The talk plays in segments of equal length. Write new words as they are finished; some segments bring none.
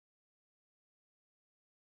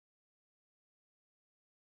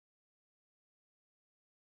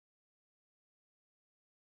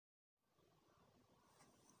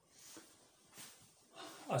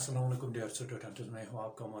अस्सलाम वालेकुम dear students, मैं हूं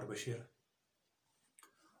आपका उमर बशीर।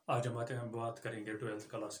 आज हम बात करेंगे 12th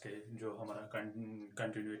क्लास के जो हमारा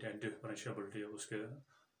कंटिन्यूटी एंड डिफरेंशिएबिलिटी है उसके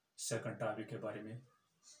सेकंड टॉपिक के बारे में।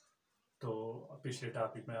 तो पिछले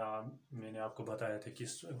टॉपिक में मैंने आपको बताया था कि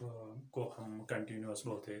को हम कंटिन्यूअस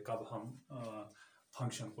बोलते हैं, कब हम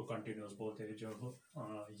फंक्शन को कंटिन्यूअस बोलते हैं जब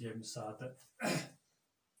ये साथ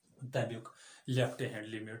तमिक लेफ्ट हैंड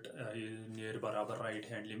लिमिट नेर बराबर राइट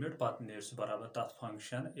हैंड लिमिट पत् नेर सह बराबर तथ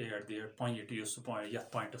फंक्शन एट द पॉइंट इस पॉइंट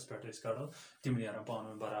यथ पॉइंटस पे कड़ो तिम नेरान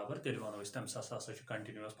पान बराबर तेल वनो तम हसा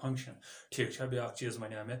कंटिन्यूअस फंक्शन। ठीक है, ब्या चीज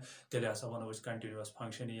वन मे तेल हसा वनो कंटिन्यूअस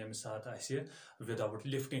फंक्शन ये सात विदाउट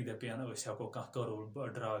लिफ्टिंग द पेन हेको कह कर्व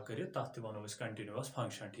ड्रा कर तथ वनो कंटिन्यूअस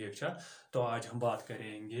फंक्शन। ठीक है, तो आज हम बात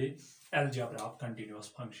करेंगे algebra of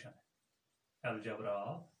continuous function.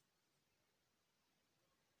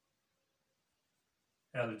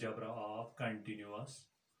 algebra of continuous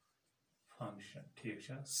function। ठीक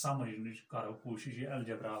है, समझने करो कोशिश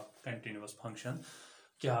algebra of continuous function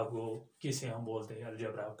क्या गो, किसे हम बोलते हैं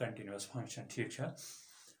algebra of continuous function। ठीक है,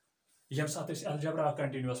 यम साथ algebra of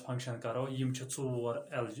continuous function करो यम चोर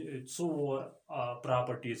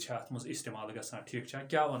प्रॉपर्टीज अत मज इस्तेमाल गसान। ठीक है,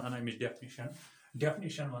 क्या one अमिच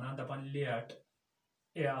definition one दपान late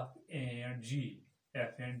f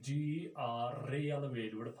and g are real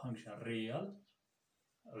valued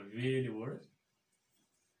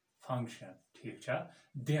function। ठीक है,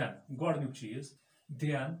 then गोडनुक चीज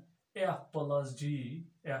then f plus g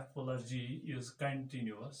is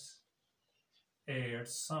continuous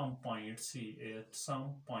at some point c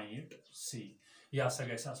यह हसा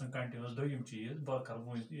गई कंटिन्यूअस। दोयम चीज बह कर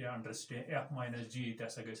अंडरस्टैंड f minus g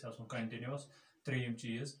तसा गई कंटिन्यूअस। त्रेयम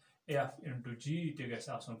चीज f into g तह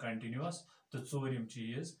कंटिन्यूअस। तो चोरम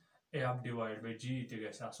चीज f divided by g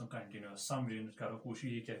तह कंटिन्यूअस। समझ करो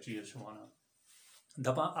कोशिश यह क्या चीज वन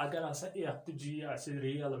दपा अगर f तो g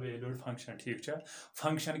रियल वैल्यूड फंक्शन। ठीक है,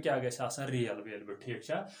 फंक्शन क्या रियल वैल्यूड। ठीक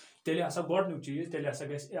है, तेल गोडनुक चीज तेल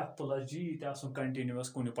f plus g कंटिन्यूअस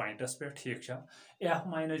कुन पॉइंटस पे। ठीक है, f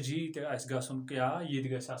minus g गसन क्या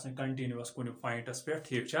ये कंटिन्यूअस कुन पॉइंटस पे।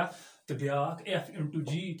 ठीक है, तो ब्या f into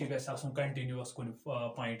g कंटिन्यूअस कुन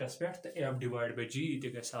पॉइंटस पे, तो f divided by g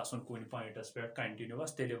कुन पॉइंटस पे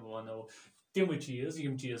कंटिन्यूअस। तेल वनो तिम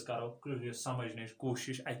चीज करो समझने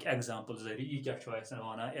कोशिश अक एग्जाम्पल जरिए यह क्या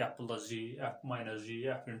one f plus g f minus g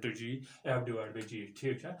f into g f divided by g।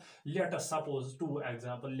 ठीक है, let us suppose to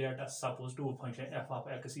example to function f of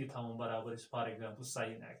x यह थो बराबर फॉर एग्जाम्पल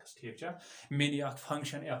sin x। ठीक है, many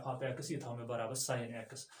function f of x यह थो बराबर sin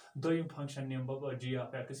x। दोयम फंक्शन निम g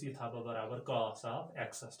of x यह थो बराबर cos of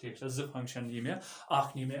x। ठीक है, जो function knee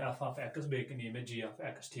may f of x bake knee may g of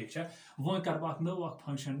x। ठीक है, वो कर नौ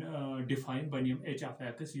function define बनिम h of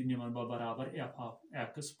x यह निमन बराबर f of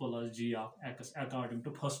x plus g of x according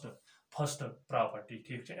to first property.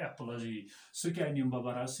 ठीक है, f plus g सह क्या निम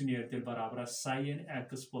बराबर सह तेल बराबर sin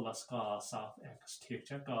x plus cos of x।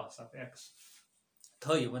 ठीक है, cos of x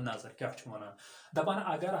थो नजर क्या वन दपान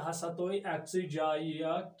अगर हसा तुम x जाय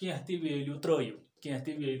कह वैल्यू त्रो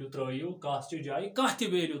कस जाय कह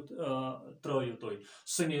वैल्यू त्रो तुम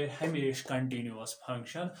सह ने हमेशा कंटिन्यूअस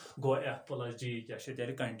फंक्शन। गो f plus g क्या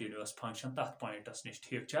कंटिन्यूअस फंक्शन तथ पॉइंटस निश।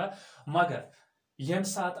 ठीक है, मगर यम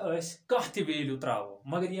सात कह वैल्यू त्रो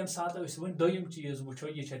मगर यम सात वन दोयम चीज वो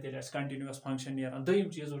यह कंटिन्यूअस फंक्शन नीरान। दोयम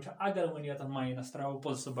चीज वो अगर वन ये माइनस त्रो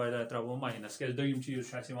प्लस बजाय त्रो माइनस क्या दोयम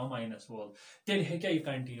चीज माइनस वोल तेल हे यह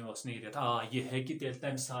कंटिन्यूअस नीरत। यह हे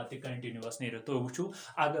तम सात कंटिन्यूअस नीरत। तो वो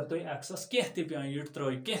अगर तुम एक्सस कह पॉइंट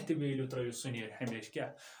त्रो कह वैल्यू त्रो सह नीर हमेशा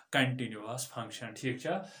क्या कंटिन्यूअस फंक्शन। ठीक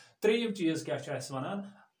है, त्रेयम चीज क्या वन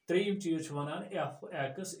त्रेयम चीज one f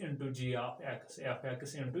x into g of x f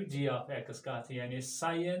x into g of x कथ यानी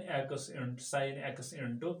sin x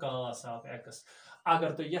into cos of x।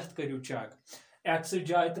 अगर तुम यथ करू चेक x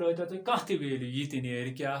जाय त्रो तुम कह वैल्यू यह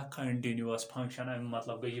नीर क्या कंटिन्यूअस फंक्शन। अम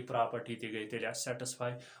मतलब गई प्रॉपर्टी गई तेल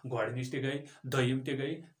सेटिस्फाई गोडनिच गई दोयम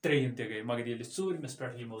गई त्रेयम गई मगर ये चूरमिस पे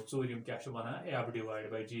चूरम क्या one f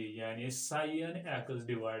divided by g यानी sin x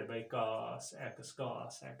divided by cos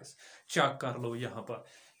x। Check कर लो यहाँ पर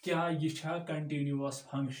क्या यह कंटिन्यूअस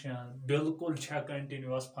फंक्शन। बिल्कुल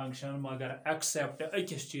कंटिन्यूअस फंक्शन मगर एक्सेप्ट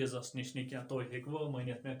अकिस चीजस निश क्या तुम हेको वन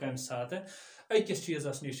मे कम सात अकिस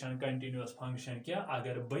चीजस निश कंटिन्यूअस फंक्शन क्या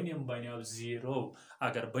अगर बनिम बनो जीरो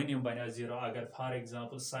अगर for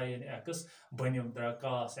example sin x बनिम द्रा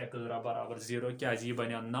cos x द्रा बराबर जीरो क्या यह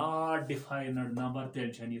बनो नॉट डिफाइनड नंबर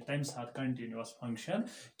तेल तम सात कंटिन्यूअस फंक्शन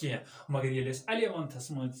कह। मगर ये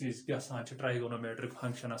 11th मज गसान ट्राइगोनोमेट्रिक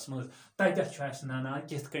फंक्शनस मज तथ नाना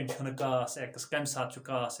कित cos x कम सात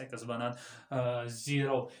cos x बनान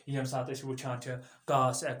जीरो यम सात वुचान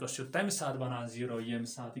cos x तम सात बनान जीरो यम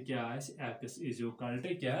सात क्या x is equal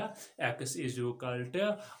to क्या? X is equal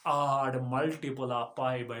to odd multiple of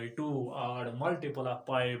pi by 2. Odd multiple of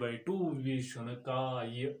pi by 2 Vishun का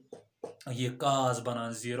ये cos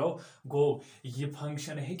बनान 0 गो ये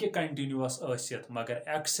फंक्शन है कि कंटिन्यूअस आसित मगर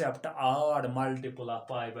accept odd multiple of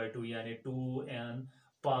pi by 2 यानी 2n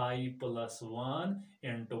pi plus 1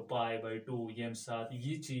 into pi by 2 यम साथ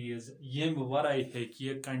ये चीज यम वराई है कि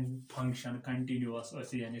ये फंक्शन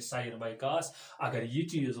कंटिन्यूअस यानी sin by cos अगर ये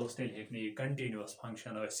चीज उस तेल हेक नहीं कंटिन्यूअस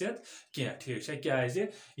फंक्शन आसित क्या ठीक है क्या है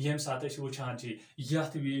यम साथ अस वुचान छी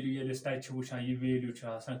यथ वैल्यू ये तत वुचान ये वैल्यू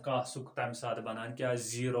cos तम साथ बनान क्या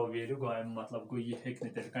 0 वैल्यू गो मतलब गो ये हेक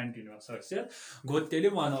नहीं कंटिन्यूअस आसित गो तेल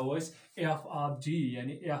वनो f of g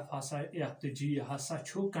यानी f हसा f to g हसा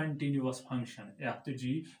छु continuous function f to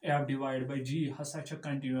g f divided by g हसा छु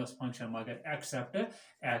कंटिन्यूअस फंक्शन मगर accept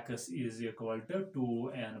x is equal to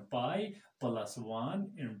 2n pi plus 1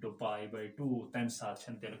 into pi by 2 तम साथ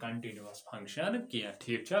छन तेल कंटिन्यूअस फंक्शन क्या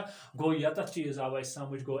ठीक है गो यत चीज आव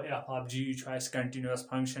समझ गो f of g छु अस कंटिन्यूअस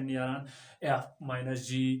फंक्शन यान f minus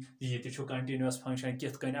g ये छु कंटिन्यूअस फंक्शन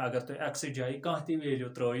कित कन अगर तो x जाय कह ति वैल्यू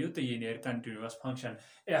त्रयु तो ये नेर continuous function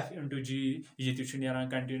f into g ये छु नेरान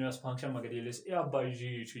कंटिन्यूअस फंक्शन मगर ये f by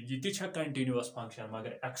g छु ये छु कंटिन्यूअस फंक्शन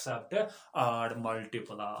मगर accept odd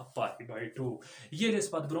multiple of pi by 2 ये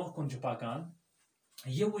पत ब्रो कुन छु पकान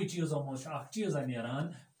यमो चीजों मज चीज नेरान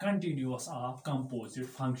continuous of composite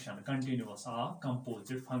function continuous of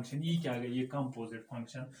composite function ये क्या गई ये कंपोजिट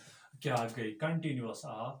फंक्शन क्या गई कंटिन्यूअस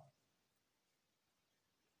ऑफ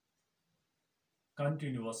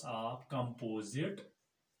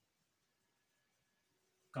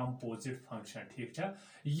कंपोजिट फंक्शन ठीक है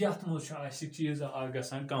यथ मज चीज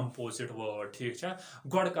गसान कंपोजिट वर्ड ठीक है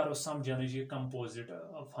गोड करो समझन ये कंपोजिट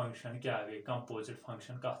फंक्शन क्या गई कंपोजिट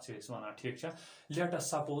फंक्शन कत वन ठीक है लेट अस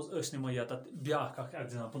सपोज निमो ये ब्या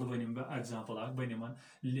एग्जाम्पल वन एग्जाम्पल बन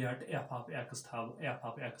लेट f of x थव f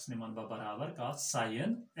of x निमन बराबर कत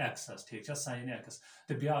sin x ठीक है sin x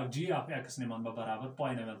तो ब्या g of x निमन बराबर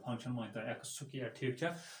पॉइनोमियल फंक्शन मान तो x स्क्वायर ठीक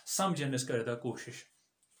है समझनस कर कोशिश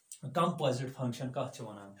कंपोजिट फंक्शन कत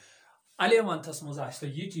वन 11th मज तो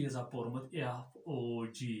ये चीज पोर्मुत f o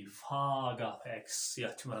g fog of x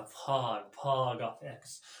यथ fog of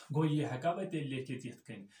x गो ये हेका बह तेल लिखित यथ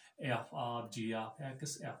कन f of g of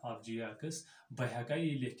x बह हेका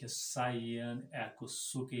ये लिखित sin x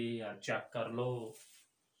स्क्वायर चेक कर लो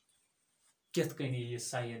कित कन ये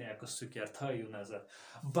sin x स्क्वायर थयु नजर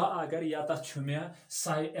बह अगर यत मे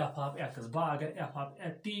f of x बह अगर f of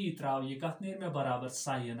t त्राव ये कत नेर मे बराबर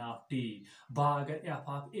sin of t बह अगर f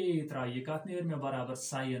of a त्राव ये कत नेर मे बराबर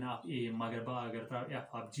sin of a मगर बह अगर त्राव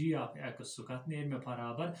f of g of x सु कत नेर मे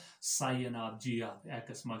बराबर sin of g of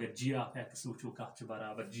x मगर g of x वुचु कत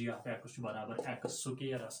बराबर g of x बराबर x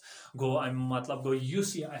स्क्वायर गो मतलब गो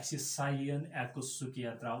युस ये अस sin x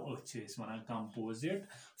स्क्वायर त्राव अथ वनान कंपोजिट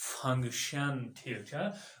फंक्शन ठीक है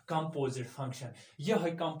कंपोजिट फंक्शन यह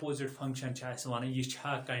कंपोजिट फंक्शन वन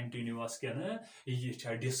यह कंटिन्यूअस क्या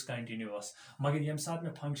यह डिसकंटिन्यूअस मगर यम साथ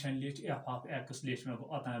में फंक्शन लिख f of x लिख में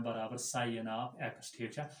अतः बराबर sin of x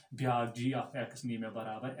ठीक है ब्या g of x नी में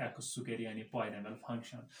बराबर x स्क्वायर यानी पॉइनोमियल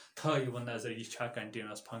फंक्शन थयु नजर यह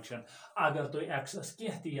कंटिन्यूअस फंक्शन अगर तो x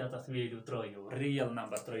कह वैल्यू त्रयु रियल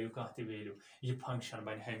नंबर त्रयु कह वैल्यू यह फंक्शन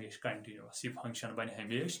बन हमेश कंटिन्यूअस यह फंक्शन बन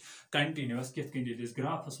हमेश कंटिन्यूअस कित कन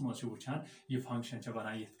ग्राफस मज वुचान यह फंक्शन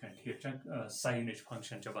बनान ये ठीक है साइन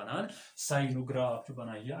फंक्शन बनान साइन ग्राफ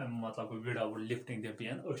बनान यह मतलब विदाउट लिफ्टिंग द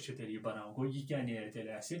पेन तेल बनान गो यह क्या नेर तेल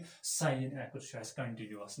साइन एक्स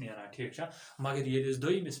कंटिन्यूअस नेरान ठीक है मगर ये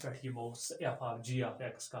दोयमिस पे f of g of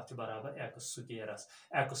x कत बराबर x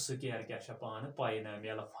स्क्वायर क्या पान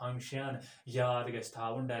पॉइनोमियल फंक्शन याद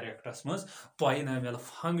गन डायरेक्टस मज पॉइनोमियल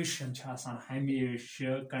फंक्शन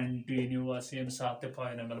हमेशा कंटिन्यूअस यम साथ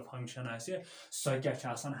पॉइनोमियल फंक्शन सो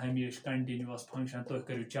क्या हमेशा कंटिन्यूअस फंक्शन तुम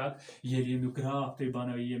करू चेक ये ग्राफ तुम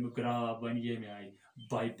बनो ये ग्राफ बन ये आई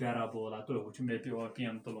बाय पैराबोला तो मे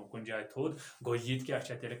पेन तुलुन कुन जाए थोद गो ये क्या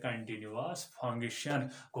कंटिन्यूअस फंक्शन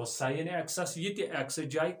गो sin x ये x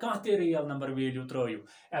जाए कह रियल नंबर वैल्यू त्रयु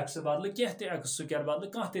x बदल कह x स्क्वायर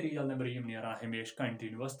बदल कह रियल नंबर नेरान हमेशा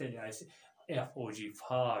कंटिन्यूअस तेल FOG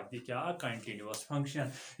फॉग ये क्या कंटिन्यूअस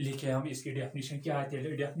फंक्शन लिखे हम इसकी डेफिनेशन क्या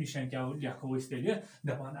तेल डेफिनेशन क्या लिखो तेल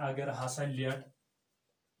दपान अगर हसा late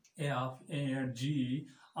f and g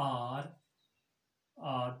are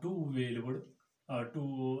two valued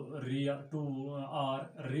real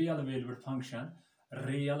valued function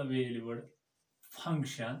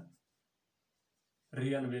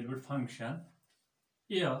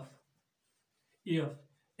if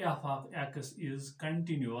f of x is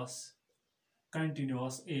continuous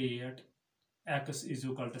at x is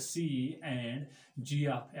equal to c and g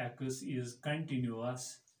of x is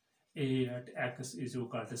continuous a at x is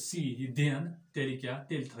equal to c, then tell क्या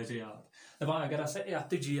tell थोड़े याद दबा अगर ऐसा f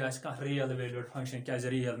तो g आस का real valued function क्या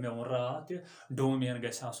real में वो रात domain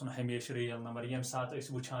गैस आसन हमेशा real number यम साथ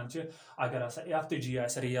इस वुचान च अगर ऐसा f तो g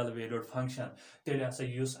आस real valued function tell ऐसा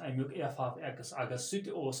use अमुक f of x अगर सिट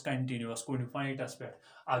ओस continuous कोई point aspect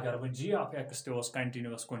अगर वो g of x तो ओस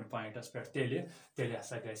continuous कोई point aspect tell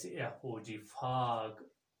ऐसा gas f o g fog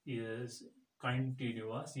is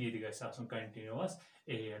continuous ये गैस आसन continuous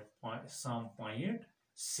at some point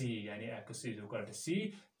c यानी x is equal to c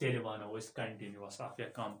तेरे वानो इस continuous of a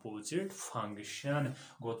composite function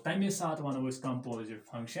गो तमे साथ वानो इस composite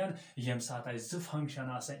function यम साथ आइस ज function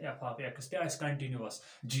आसे f of x ते ice continuous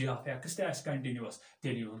g of x ते आइस continuous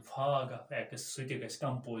तेरे यून fog of x सुते गैस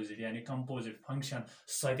composite यानी composite function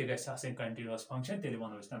सुते गैस आसे continuous function तेरे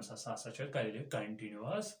वानो इस तम सा करे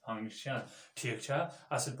continuous function ठीक छा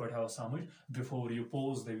असल पढ़ाओ समझ before you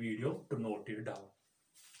pause the video to note it down